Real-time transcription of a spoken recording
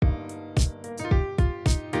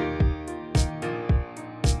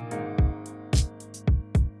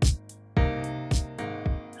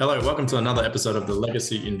Hello, welcome to another episode of the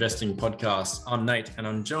Legacy Investing Podcast. I'm Nate, and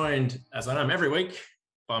I'm joined, as I am every week,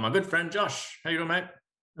 by my good friend Josh. How you doing, mate?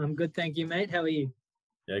 I'm good, thank you, mate. How are you?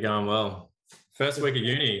 Yeah, going well. First week of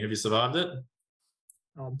uni, have you survived it?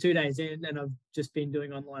 I'm 2 days in, and I've just been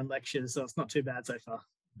doing online lectures, so it's not too bad so far.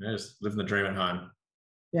 Yeah, just living the dream at home.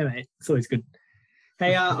 Yeah, mate, it's always good.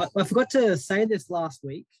 Hey, I forgot to say this last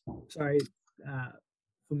week. Sorry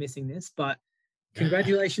for missing this, but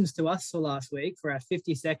congratulations to us for last week for our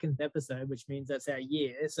 52nd episode, which means that's our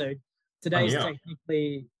year. So today's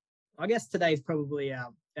technically, I guess today's probably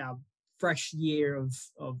our fresh year of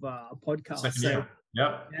podcast. Second year.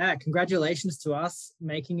 Yeah, congratulations to us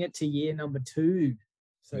making it to year number 2.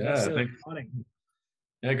 So that's so exciting.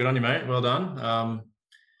 Yeah, good on you, mate. Well done. I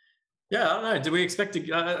don't know. Did we expect to?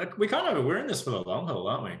 We're in this for the long haul,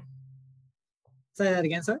 aren't we? Say that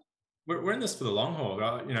again, sir. We're in this for the long haul.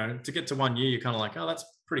 To get to 1 year, you're kind of like, oh, that's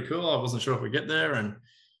pretty cool. I wasn't sure if we get there, and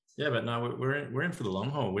but no, we're in for the long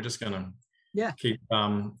haul. We're just gonna keep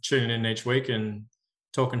tuning in each week and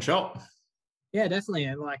talking shop. Yeah, definitely,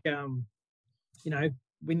 and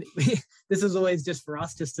we this is always just for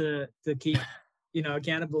us, just to keep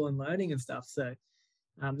accountable and learning and stuff. So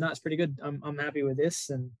no, it's pretty good. I'm happy with this,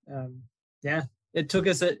 and it took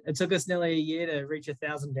us nearly a year to reach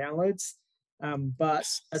 1,000 downloads. But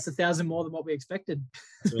that's 1,000 more than what we expected.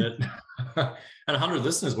 And 100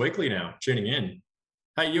 listeners weekly now tuning in.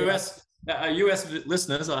 Hey, US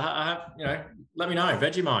listeners, let me know.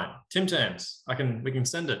 Vegemite, Tim Tams. We can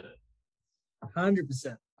send it.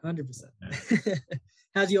 100%.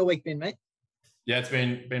 How's your week been, mate? Yeah, it's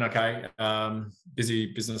been okay.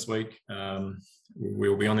 Busy business week.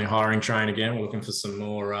 We'll be on the hiring train again. We're looking for some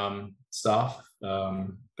more staff.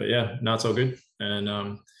 But yeah, no, it's all good.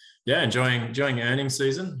 And enjoying earnings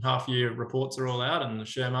season. Half year reports are all out in the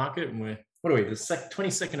share market, and the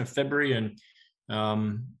 22nd of February, and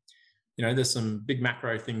there's some big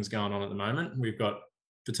macro things going on at the moment. We've got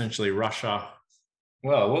potentially Russia.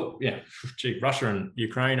 Russia and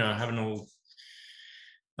Ukraine are having all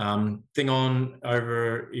thing on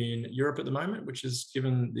over in Europe at the moment, which has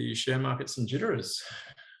given the share market some jitters.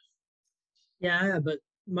 Yeah, but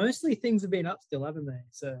mostly things have been up still, haven't they?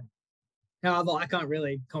 So. However, I can't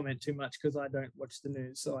really comment too much because I don't watch the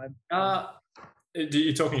news. So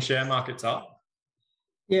you're talking share markets up?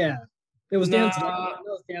 Yeah, it was down today. It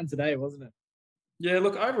was down today, wasn't it? Yeah,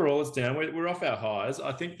 look, overall it's down. We're off our highs.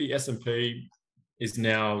 I think the S&P is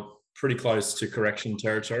now pretty close to correction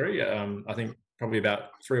territory. I think probably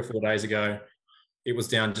about 3 or 4 days ago, it was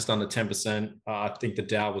down just under 10%. I think the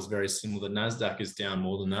Dow was very similar. The NASDAQ is down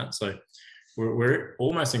more than that. So we're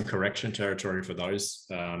almost in correction territory for those,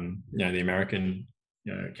 the American,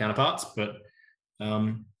 counterparts. But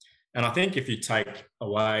and I think if you take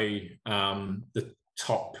away the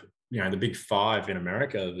top, the big 5 in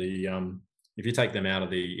America, if you take them out of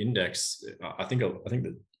the index, I think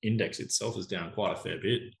the index itself is down quite a fair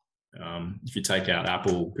bit. If you take out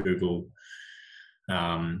Apple, Google,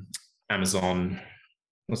 Amazon,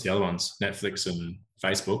 what's the other ones? Netflix and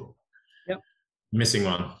Facebook. Yep. Missing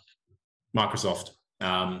one. Microsoft.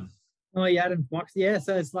 So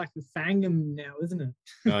it's like the Fangum now, isn't it?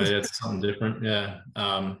 Oh yeah, it's something different. Yeah.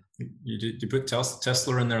 You put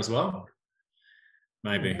Tesla in there as well?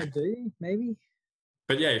 Maybe. I do, maybe.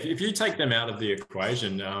 But yeah, if you take them out of the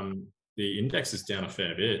equation, the index is down a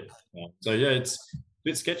fair bit. So yeah, it's a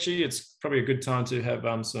bit sketchy. It's probably a good time to have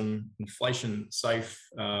some inflation-safe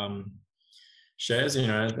shares,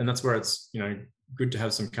 and that's where it's good to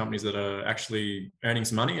have some companies that are actually earning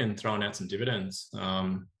some money and throwing out some dividends.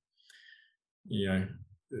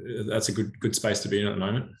 That's a good space to be in at the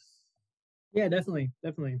moment. Yeah, definitely.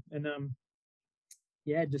 And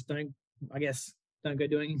just don't go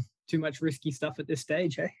doing too much risky stuff at this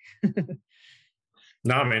stage, hey?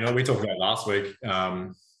 No, I mean, we talked about last week,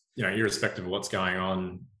 irrespective of what's going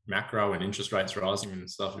on, macro and interest rates rising and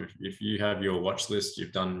stuff, if you have your watch list,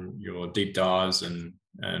 you've done your deep dives and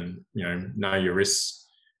know your risks,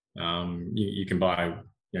 you can buy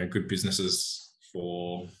good businesses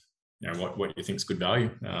for what you think is good value.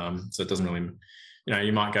 So it doesn't really,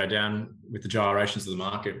 you might go down with the gyrations of the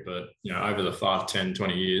market, but over the 5, 10,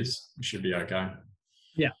 20 years, you should be okay.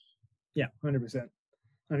 Yeah, 100%.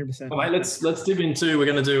 Well, mate, let's dip into. We're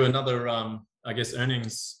going to do another,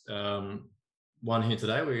 earnings one here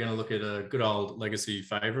today. We're going to look at a good old legacy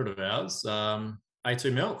favorite of ours,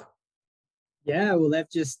 A2 Milk. Yeah, well, they've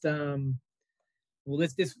just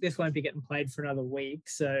this won't be getting played for another week,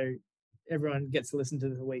 so everyone gets to listen to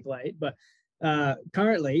this a week late. But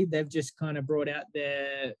currently, they've just kind of brought out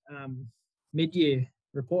their mid-year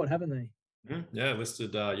report, haven't they? Yeah,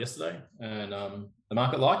 listed yesterday, and the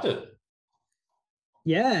market liked it.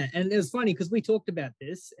 Yeah, and it was funny because we talked about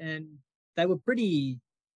this, and they were pretty,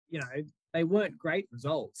 they weren't great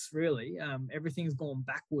results really. Everything's gone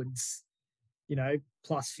backwards,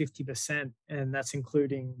 plus 50%, and that's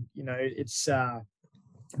including, its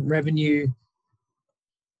revenue.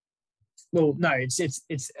 Well, no, it's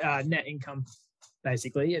net income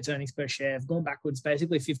basically. Its earnings per share have gone backwards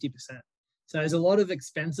basically 50%. So there's a lot of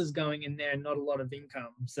expenses going in there, and not a lot of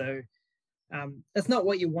income. So that's not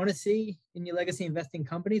what you want to see in your legacy investing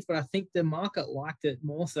companies, but I think the market liked it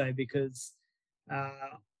more so because, I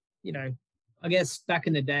guess back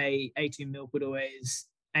in the day, A2 Milk would always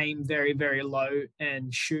aim very, very low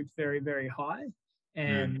and shoot very, very high.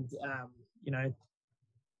 And,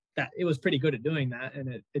 that it was pretty good at doing that.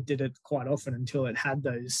 And it did it quite often until it had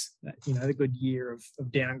those, the good year of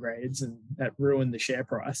downgrades, and that ruined the share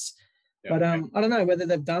price. Yeah. But I don't know whether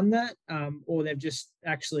they've done that or they've just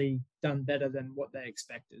actually done better than what they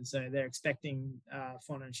expected. So they're expecting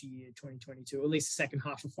financial year 2022, or at least the second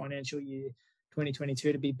half of financial year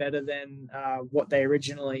 2022, to be better than what they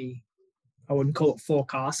originally, I wouldn't call it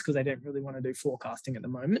forecast because they don't really want to do forecasting at the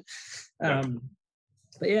moment. But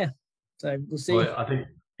yeah, so we'll see. Well, I think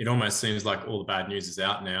it almost seems like all the bad news is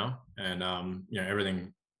out now, and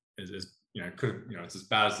everything is it's as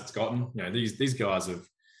bad as it's gotten. These guys have,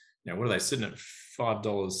 what are they sitting at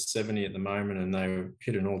 $5.70 at the moment, and they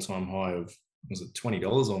hit an all-time high of, was it $20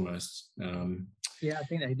 almost? Yeah, I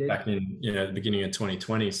think they did back in the beginning of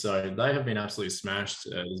 2020. So they have been absolutely smashed.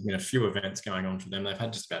 There's been a few events going on for them. They've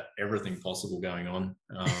had just about everything possible going on.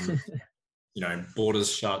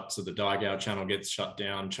 Borders shut, so the Daigao channel gets shut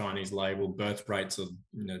down. Chinese label birth rates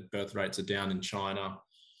are down in China.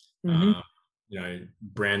 Mm-hmm.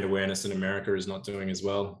 Brand awareness in America is not doing as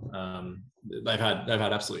well. They've had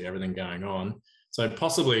absolutely everything going on. So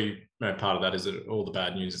possibly part of that is that all the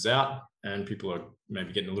bad news is out, and people are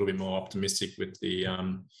maybe getting a little bit more optimistic with the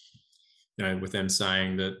with them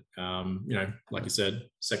saying that like you said,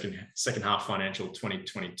 second half financial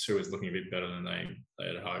 2022 is looking a bit better than they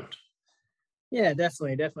had hoped. Yeah,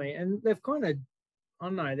 definitely. And they've kind of, I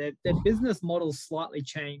don't know, their business model's slightly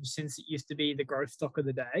changed since it used to be the growth stock of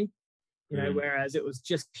the day, whereas it was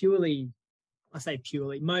just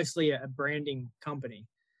mostly a branding company,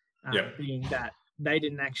 being that they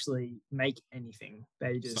didn't actually make anything.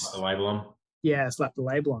 They just slapped the label on. Yeah, slapped the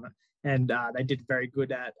label on it. And they did very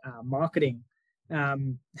good at marketing.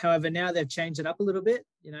 However, now they've changed it up a little bit.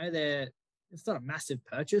 It's not a massive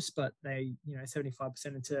purchase, but they, 75%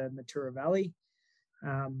 into Mataura Valley.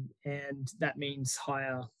 And that means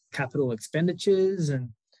higher capital expenditures and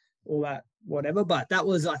all that, whatever. But that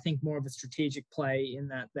was, I think, more of a strategic play in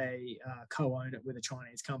that they co-own it with a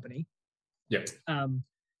Chinese company. Yep.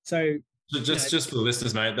 So just for the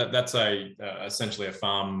listeners, mate, that's essentially a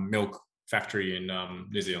farm milk factory in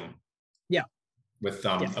New Zealand. Yeah. With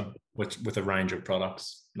a range of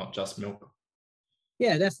products, not just milk.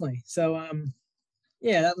 Yeah, definitely. So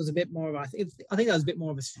that was a bit more of I think that was a bit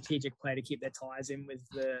more of a strategic play to keep their ties in with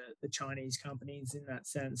the Chinese companies in that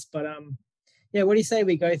sense. But what do you say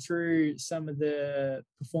we go through some of the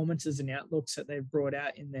performances and outlooks that they've brought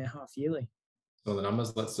out in their half yearly? So the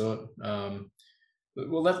numbers, let's do it.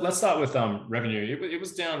 Well, let's start with revenue. It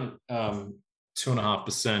was down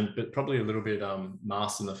 2.5%, but probably a little bit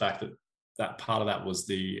masked in the fact that part of that was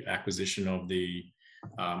the acquisition of the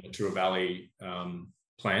Mataura Valley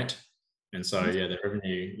plant. And so, the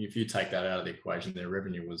revenue, if you take that out of the equation, their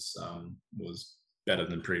revenue was better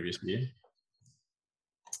than previous year.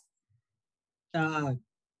 No,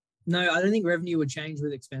 I don't think revenue would change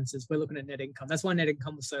with expenses. We're looking at net income. That's why net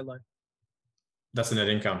income was so low. That's the net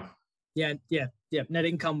income. Yeah. Net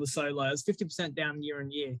income was so low. It was 50% down year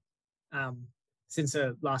on year since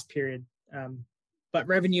the last period. But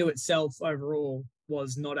revenue itself overall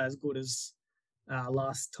was not as good as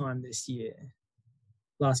last year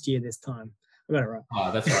this time. I got it right.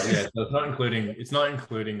 Oh, that's right. Yeah, so it's not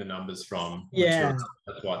including the numbers from Mataura.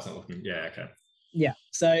 That's why it's not looking. Yeah, okay. Yeah.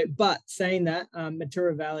 So, but saying that,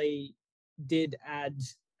 Mataura Valley did add,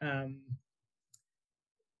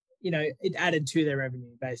 it added to their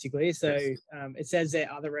revenue basically. So it says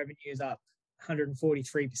their other revenue is up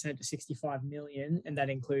 143% to 65 million, and that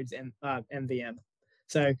includes MVM.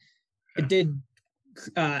 So it did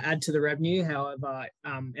add to the revenue. However,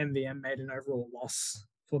 MVM made an overall loss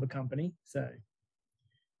for the company. So,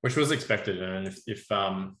 which was expected, and if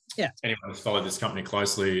anyone has followed this company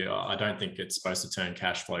closely, I don't think it's supposed to turn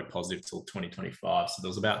cash flow positive till 2025. So there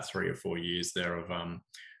was about 3 or 4 years there of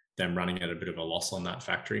them running at a bit of a loss on that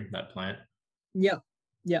factory, that plant. Yep.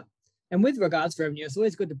 And with regards to revenue, it's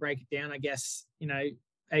always good to break it down. I guess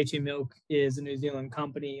A2 Milk is a New Zealand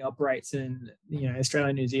company, operates in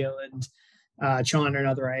Australia, New Zealand. China and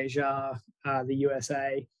other Asia, the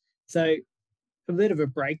USA. So a bit of a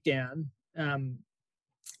breakdown.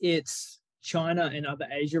 It's China and other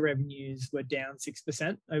Asia revenues were down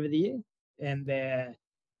 6% over the year, and they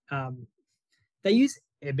use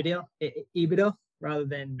EBITDA rather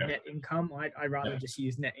than net income. I rather just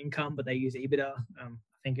use net income, but they use EBITDA. I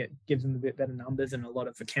think it gives them a bit better numbers, and a lot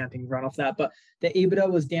of accounting run off that. But the EBITDA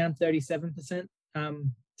was down 37%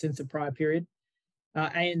 since the prior period.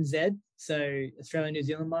 ANZ, so Australia, New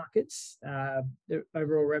Zealand markets, the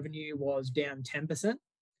overall revenue was down 10%.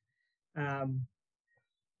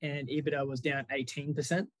 And EBITDA was down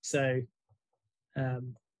 18%. So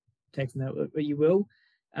take from that what you will.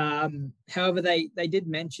 However, they did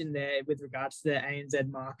mention there with regards to the ANZ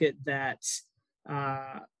market that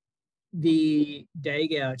the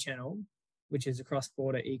Daigou channel, which is a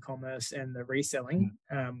cross-border e-commerce and the reselling,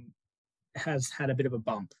 has had a bit of a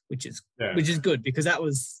bump, which is good, because that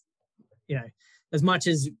was, as much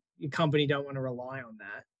as your company don't want to rely on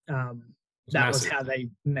that, that was how they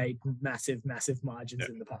made massive margins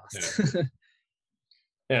in the past.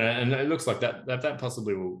 And it looks like that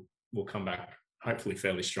possibly will come back hopefully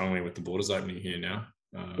fairly strongly with the borders opening here now.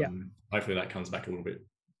 Hopefully that comes back a little bit,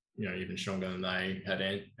 even stronger than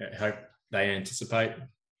they anticipate.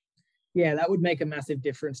 Yeah, that would make a massive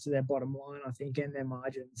difference to their bottom line, I think, and their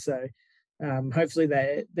margins. So hopefully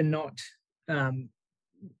they're not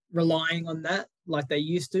relying on that like they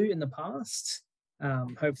used to in the past.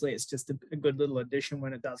 Hopefully it's just a good little addition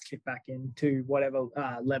when it does kick back into whatever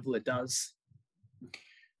level it does.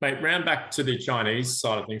 Mate, round back to the Chinese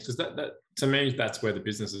side of things, because that to me, that's where the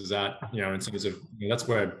business is at, in terms of, that's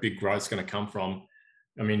where big growth is going to come from.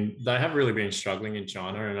 I mean, they have really been struggling in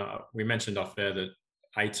China, and we mentioned off there that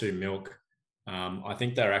A2 Milk, I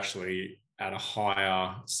think they're actually at a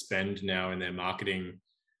higher spend now in their marketing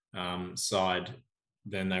side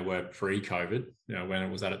than they were pre-COVID, when it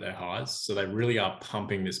was at their highs. So they really are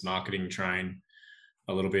pumping this marketing train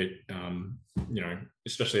a little bit,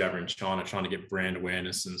 especially over in China, trying to get brand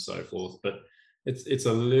awareness and so forth. But it's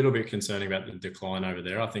a little bit concerning about the decline over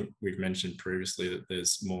there. I think we've mentioned previously that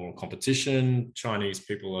there's more competition. Chinese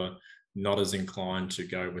people are not as inclined to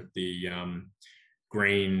go with the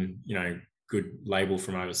green, good label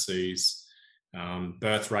from overseas.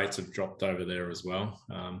 Birth rates have dropped over there as well,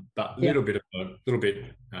 but a little bit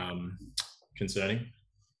concerning.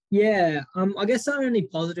 Yeah, I guess the only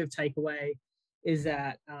positive takeaway is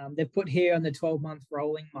that they've put here on the 12-month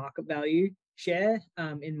rolling market value share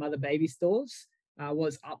in mother baby stores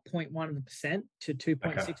was up 0.1% to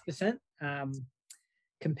 2.6%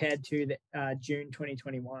 compared to the June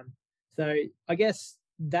 2021. So I guess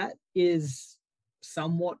that is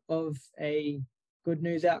somewhat of a good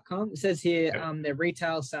news outcome. It says here their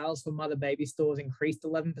retail sales for mother baby stores increased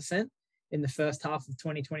 11% in the first half of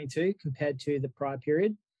 2022 compared to the prior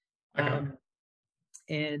period.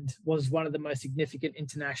 And was one of the most significant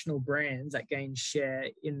international brands that gained share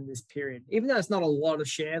in this period. Even though it's not a lot of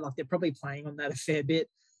share, like they're probably playing on that a fair bit.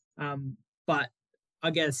 But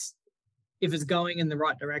I guess if it's going in the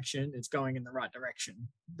right direction, it's going in the right direction.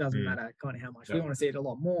 Doesn't matter kind of how much. We want to see it a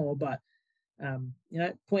lot more, but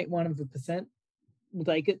 0.1%, we'll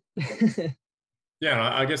take it.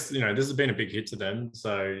 Yeah, I guess, this has been a big hit to them.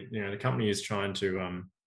 So, the company is trying to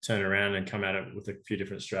turn around and come at it with a few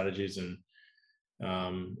different strategies, and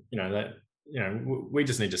we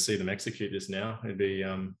just need to see them execute this now. It'd be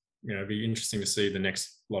interesting to see the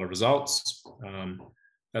next lot of results.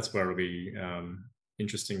 That's where it'll be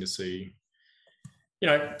interesting to see,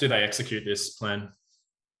 do they execute this plan?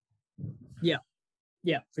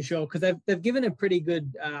 Yeah, for sure. Because they've given a pretty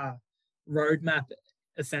good roadmap,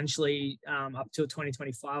 essentially, up till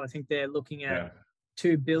 2025. I think they're looking at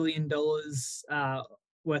 $2 billion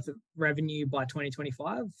worth of revenue by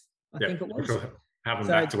 2025 . I think it was. Have them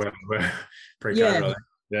back to where we were pre-COVID.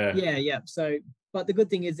 Yeah. So, but the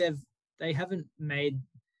good thing is they haven't made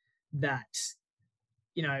that,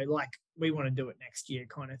 like we want to do it next year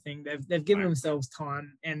kind of thing. They've given themselves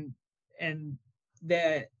time, and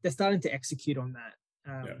they're starting to execute on that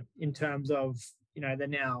in terms of, they're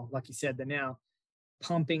now, like you said, they're now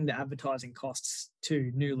pumping the advertising costs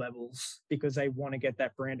to new levels because they want to get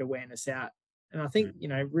that brand awareness out. And I think,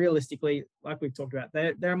 realistically, like we've talked about,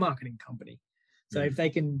 they're a marketing company. So if they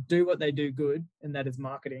can do what they do good, and that is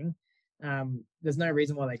marketing, there's no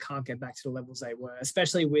reason why they can't get back to the levels they were,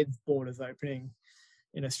 especially with borders opening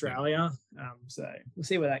in Australia. So we'll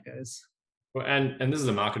see where that goes. Well, and this is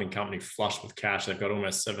a marketing company flush with cash. They've got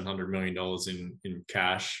almost $700 million in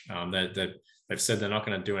cash. They've said they're not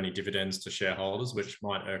going to do any dividends to shareholders, which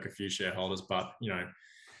might irk a few shareholders. But,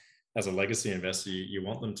 as a legacy investor, you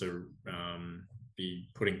want them to, be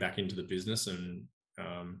putting back into the business, and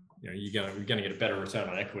you're going to get a better return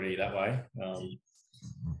on equity that way.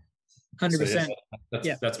 100%.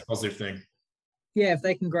 That's a positive thing. Yeah, if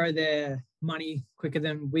they can grow their money quicker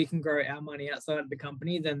than we can grow our money outside of the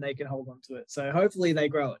company, then they can hold on to it. So hopefully they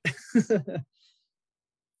grow it.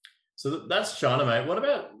 So that's China, mate.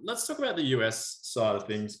 Let's talk about the US side of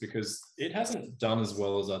things, because it hasn't done as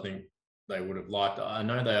well as I think they would have liked. I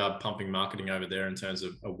know they are pumping marketing over there in terms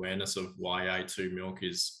of awareness of why A2 milk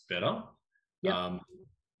is better. Yeah.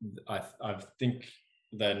 I think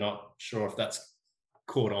they're not sure if that's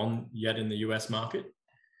caught on yet in the US market.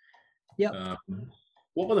 Yeah.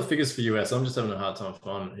 What were the figures for US? I'm just having a hard time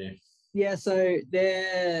finding it here. Yeah, so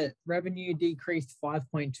their revenue decreased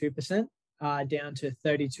 5.2%, down to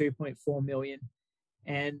 32.4 million.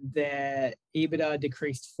 And their EBITDA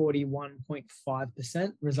decreased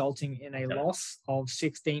 41.5%, resulting in a loss of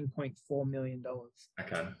 $16.4 million.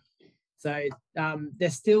 Okay. So they're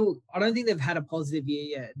still, I don't think they've had a positive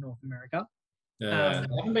year yet in North America. Yeah,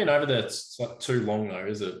 they haven't been over there too long though,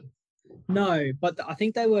 is it? No, but I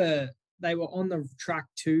think they were on the track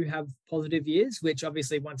to have positive years, which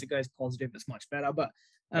obviously once it goes positive, it's much better. But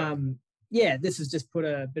yeah, this has just put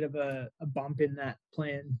a bit of a bump in that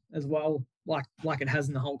plan as well, like it has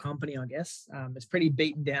in the whole company, I guess. It's pretty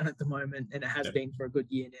beaten down at the moment, and it has been for a good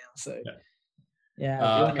year now. So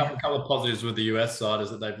a couple of positives with the US side is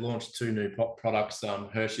that they've launched 2 new products,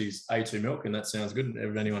 Hershey's A2 milk, and that sounds good.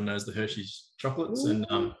 Anyone knows the Hershey's chocolates.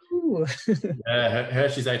 Ooh. And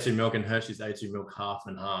Hershey's A2 milk and Hershey's A2 milk half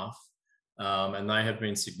and half. And they have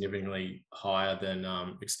been significantly higher than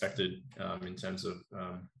expected in terms of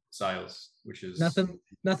sales, which is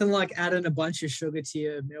nothing like adding a bunch of sugar to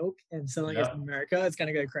your milk and selling it in America. It's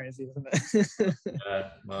going to go crazy, isn't it?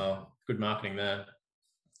 Well, good marketing there.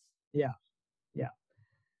 Yeah.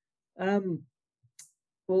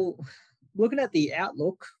 Well, looking at the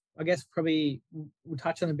outlook, I guess probably we'll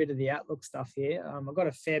touch on a bit of the outlook stuff here. I've got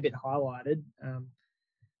a fair bit highlighted,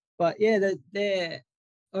 but yeah, they're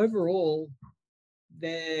overall,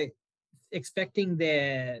 they're expecting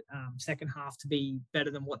their second half to be better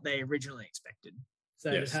than what they originally expected. So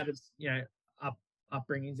they've had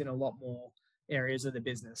upbringings in a lot more areas of the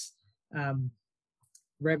business. The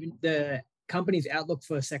company's outlook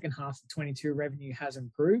for second half of 22 revenue has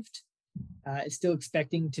improved. It's still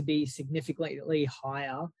expecting to be significantly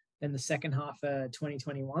higher than the second half of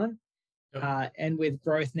 2021, and with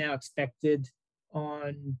growth now expected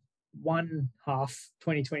on one half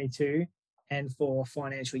 2022 and for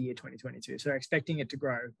financial year 2022. So they're expecting it to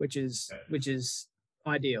grow, which is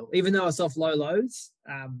ideal. Even though it's off low lows,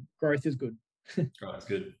 growth is good. Right, it's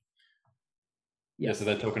good. Yeah, so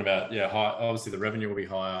they're talking about high. Obviously, the revenue will be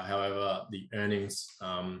higher. However, the earnings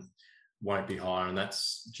won't be higher, and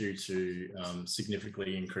that's due to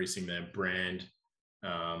significantly increasing their brand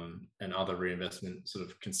and other reinvestment, sort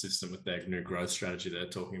of consistent with their new growth strategy they're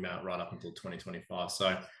talking about right up until 2025.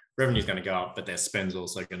 So revenue is going to go up, but their spend's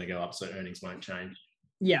also going to go up, so earnings won't change.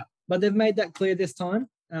 Yeah, but they've made that clear this time.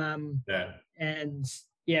 And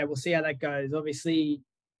we'll see how that goes. Obviously,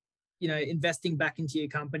 investing back into your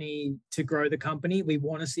company to grow the company, we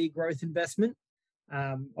want to see growth investment.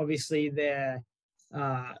 Obviously, their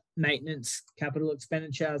maintenance capital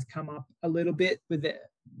expenditure has come up a little bit with the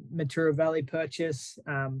Mataura Valley purchase,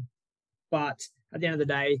 but at the end of the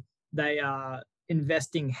day, they are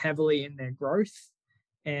investing heavily in their growth.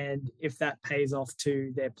 And if that pays off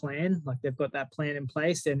to their plan, like they've got that plan in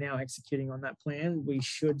place, they're now executing on that plan, we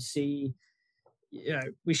should see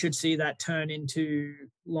that turn into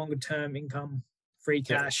longer term income, free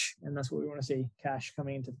cash. And that's what we want to see, cash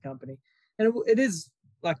coming into the company. And it is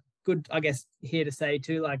like good, I guess, here to say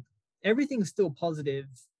too, like everything's still positive.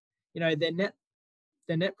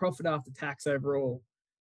 Their net profit after tax overall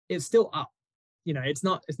is still up.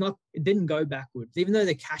 It didn't go backwards. Even though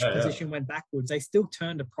the cash position went backwards, they still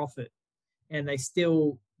turned a profit and they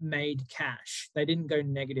still made cash. They didn't go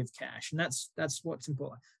negative cash. And that's what's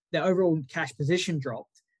important. Their overall cash position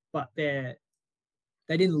dropped, but they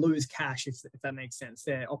didn't lose cash, if that makes sense.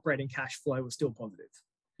 Their operating cash flow was still positive.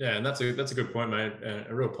 Yeah, and that's a good point, mate.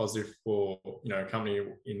 A real positive for a company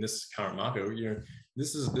in this current market.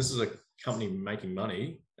 This is a company making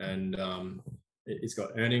money, and it's got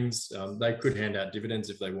earnings. They could hand out dividends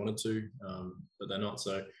if they wanted to, but they're not.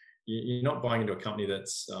 So you're not buying into a company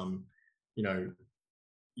that's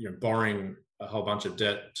borrowing a whole bunch of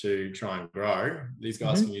debt to try and grow. These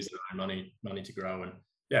guys can use their own money to grow, and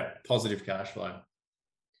positive cash flow.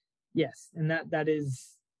 Yes, and that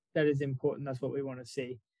is important. That's what we want to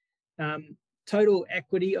see. Total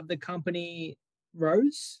equity of the company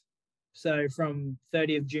rose, so from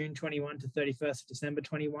 30th June 21 to 31st of December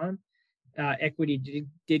 21, equity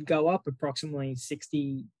did go up approximately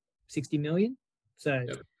 60 million. So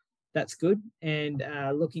Yep. that's good. And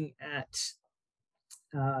looking at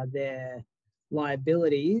their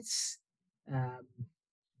liabilities,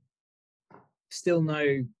 still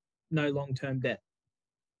no long-term debt.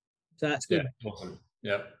 So that's good. Yeah, awesome.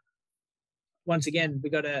 Yep. Once again, we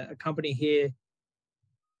got a company here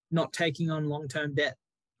not taking on long-term debt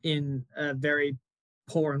in a very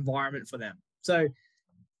poor environment for them. So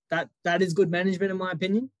that is good management, in my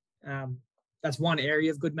opinion. That's one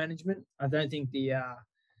area of good management. I don't think the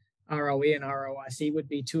ROE and ROIC would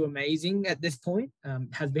be too amazing at this point.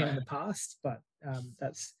 Has been in the past, but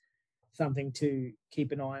that's something to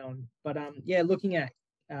keep an eye on. But yeah, looking at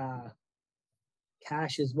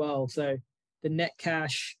cash as well. So the net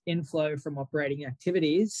cash inflow from operating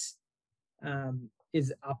activities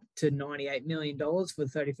is up to $98 million for the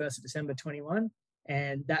 31st of December 21.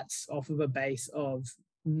 And that's off of a base of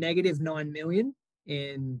negative 9 million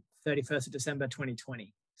in 31st of December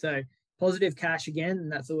 2020. So positive cash again,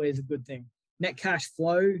 and that's always a good thing. Net cash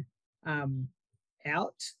flow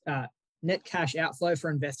net cash outflow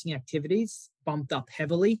for investing activities bumped up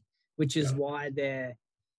heavily, which is why they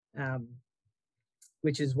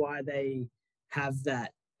have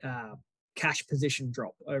that cash position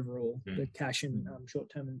drop overall, the cash and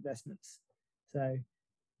short-term investments. So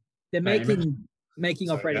they're making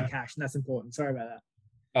operating cash, and that's important. Sorry about that.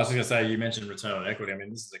 I was just going to say, you mentioned return on equity. I mean,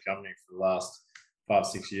 this is a company for the last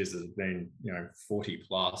 5-6 years that has been, 40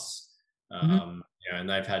 plus, and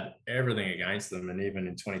they've had everything against them. And even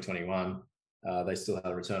in 2021, they still had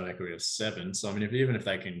a return on equity of 7. So I mean, even if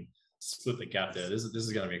they can split the gap there, this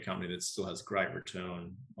is going to be a company that still has great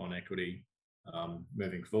return on equity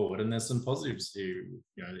moving forward. And there's some positives here,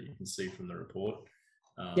 that you can see from the report.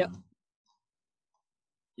 And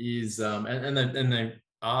they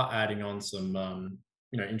are adding on some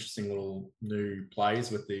interesting little new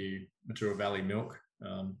plays with the Mataura Valley Milk.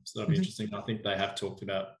 So that'll be interesting. I think they have talked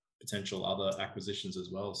about potential other acquisitions as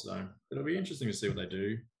well. So it'll be interesting to see what they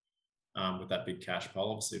do with that big cash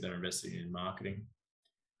pile. Obviously, they're investing in marketing.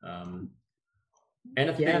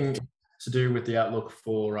 Anything to do with the outlook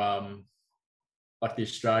for like the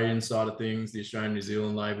Australian side of things, the Australian New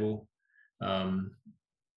Zealand label?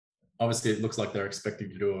 Obviously, it looks like they're expecting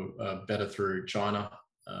to do better through China.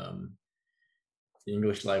 The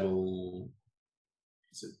English label,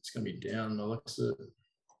 it's going to be down, Alexa.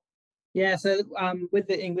 Yeah, so with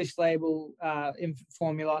the English label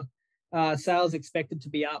formula, sales expected to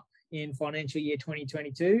be up in financial year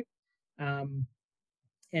 2022 and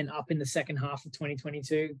up in the second half of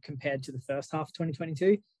 2022 compared to the first half of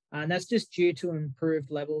 2022. And that's just due to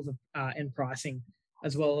improved levels of and pricing,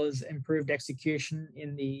 as well as improved execution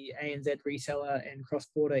in the ANZ reseller and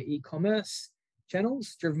cross-border e-commerce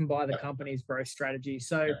channels, driven by the company's growth strategy.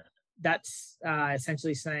 So that's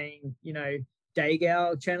essentially saying,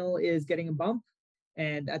 Daigou channel is getting a bump.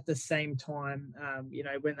 And at the same time,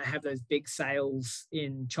 when they have those big sales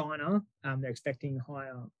in China, they're expecting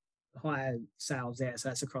higher sales there. So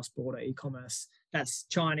that's a cross-border e-commerce. That's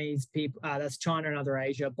Chinese people. That's China and other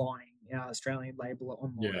Asia buying our Australian label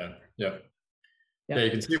online. Yeah,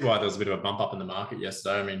 you can see why there was a bit of a bump up in the market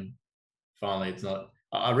yesterday. I mean, finally, it's not.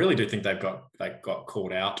 I really do think they got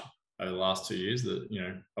caught out over the last 2 years. That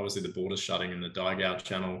obviously the borders shutting and the Daigou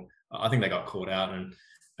channel. I think they got caught out and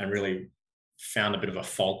really found a bit of a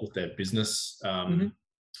fault with their business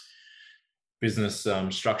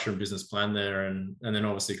structure and business plan there, and then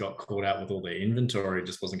obviously got caught out with all their inventory.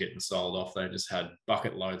 Just wasn't getting sold off. They just had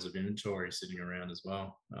bucket loads of inventory sitting around as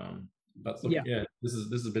well. But look, this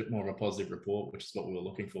is a bit more of a positive report, which is what we were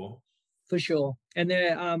looking for. For sure. And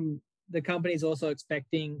the company is also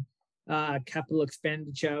expecting capital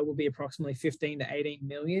expenditure will be approximately 15 to 18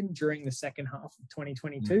 million during the second half of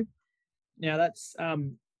 2022. Now that's I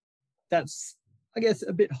guess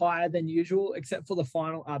a bit higher than usual, except for the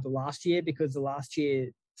last year, because the last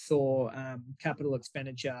year saw capital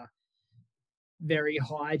expenditure very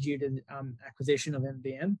high due to acquisition of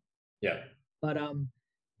MVM. Yeah. But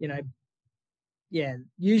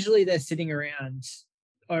usually they're sitting around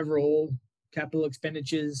overall capital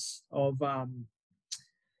expenditures of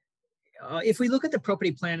if we look at the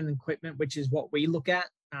property, plant and equipment, which is what we look at,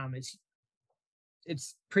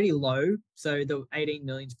 it's pretty low. So the 18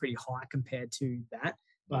 million is pretty high compared to that.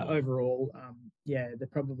 But overall, they're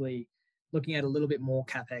probably looking at a little bit more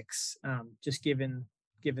capex, just given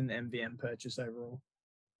the MVM purchase overall.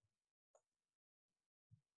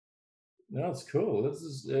 No, that's cool.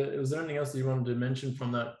 Was there anything else that you wanted to mention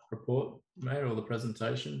from that report, mate, or the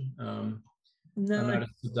presentation? No. I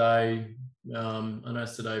noticed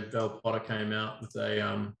today Bell Potter came out with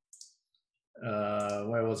a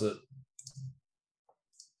where was it?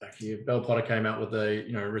 back here, Bell Potter came out with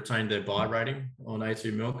retained their buy rating on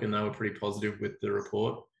A2 Milk, and they were pretty positive with the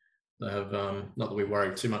report. They have, not that we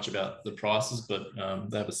worry too much about the prices, but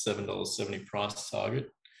they have a $7.70 price target.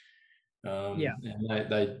 And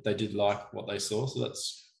they did like what they saw. So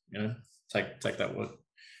that's, take that with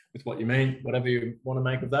what you mean, whatever you want to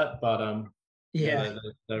make of that. But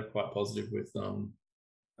they're quite positive with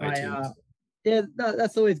A2.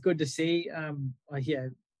 That's always good to see.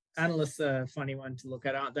 Analysts are a funny one to look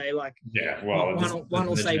at, aren't they? Like, one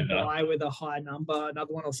will say buy with a high number,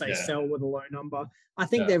 another one will say sell with a low number. I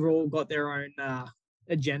think they've all got their own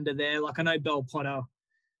agenda there. Like, I know Bell Potter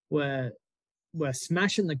were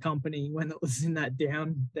smashing the company when it was in that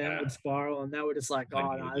downward spiral, and they were just like,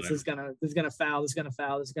 oh no, this is gonna fail,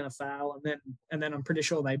 and then I'm pretty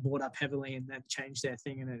sure they bought up heavily and then changed their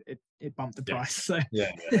thing, and it bumped the price. So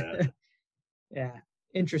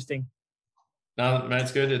interesting. No, man,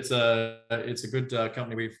 it's good. It's a good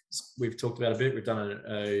company. We've talked about a bit. We've done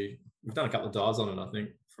a couple of dives on it, I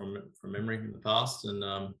think, from memory in the past,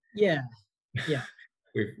 and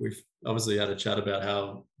we've obviously had a chat about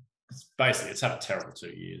how it's had a terrible 2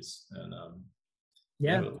 years, and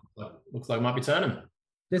looks like it might be turning.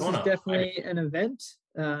 This is definitely an event.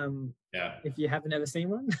 If you haven't ever seen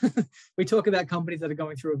one, we talk about companies that are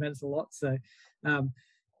going through events a lot. So,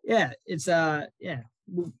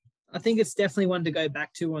 I think it's definitely one to go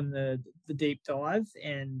back to on the deep dive.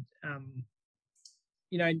 And,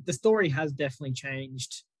 the story has definitely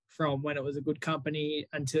changed from when it was a good company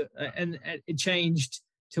and it changed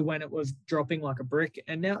to when it was dropping like a brick.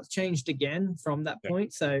 And now it's changed again from that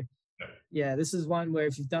point. So, this is one where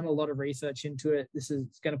if you've done a lot of research into it, this is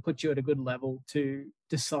going to put you at a good level to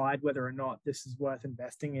decide whether or not this is worth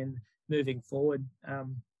investing in moving forward.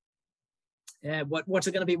 What's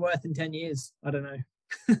it going to be worth in 10 years? I don't know.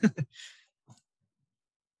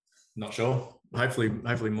 Not sure. Hopefully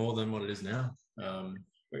more than what it is now.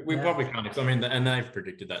 We probably can't. I mean, and they've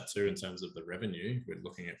predicted that too in terms of the revenue. We're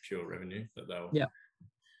looking at pure revenue that they'll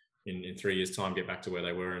in 3 years' time get back to where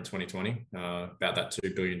they were in 2020. About that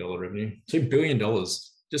 $2 billion revenue. $2 billion.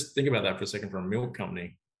 Just think about that for a second for a milk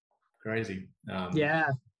company. Crazy. A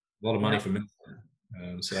lot of money for milk.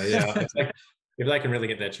 If they can really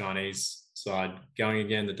get their Chinese side going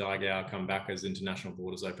again, the Daigao come back as international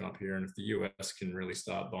borders open up here, and if the US can really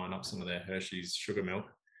start buying up some of their Hershey's sugar milk,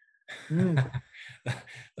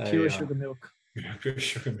 pure sugar milk. Pure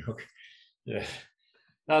sugar milk. Yeah.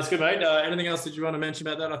 No, it's good, mate. Anything else that you want to mention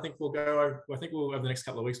about that? I think we'll over the next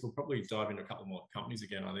couple of weeks, we'll probably dive into a couple more companies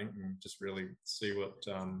again, I think, and just really see what's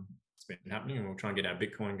been happening, and we'll try and get our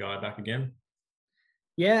Bitcoin guy back again.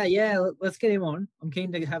 Yeah, let's get him on. I'm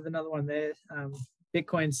keen to have another one there.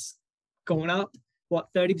 Bitcoin's going up,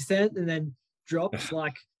 30%, and then drops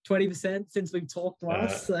like 20% since we've talked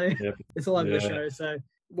last. So it's all over the show. So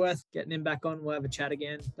worth getting him back on. We'll have a chat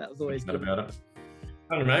again. That was always good. About it.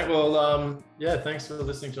 All right, mate. Well, thanks for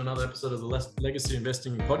listening to another episode of the Legacy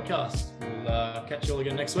Investing Podcast. We'll catch you all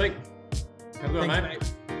again next week. Have a good one,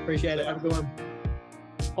 mate. Appreciate it. Have a good one.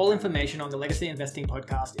 All information on the Legacy Investing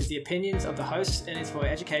Podcast is the opinions of the hosts and is for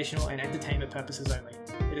educational and entertainment purposes only.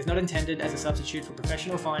 It is not intended as a substitute for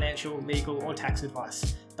professional, financial, legal, or tax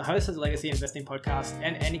advice. The hosts of the Legacy Investing Podcast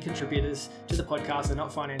and any contributors to the podcast are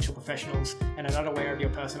not financial professionals and are not aware of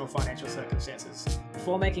your personal financial circumstances.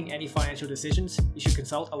 Before making any financial decisions, you should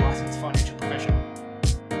consult a licensed financial professional.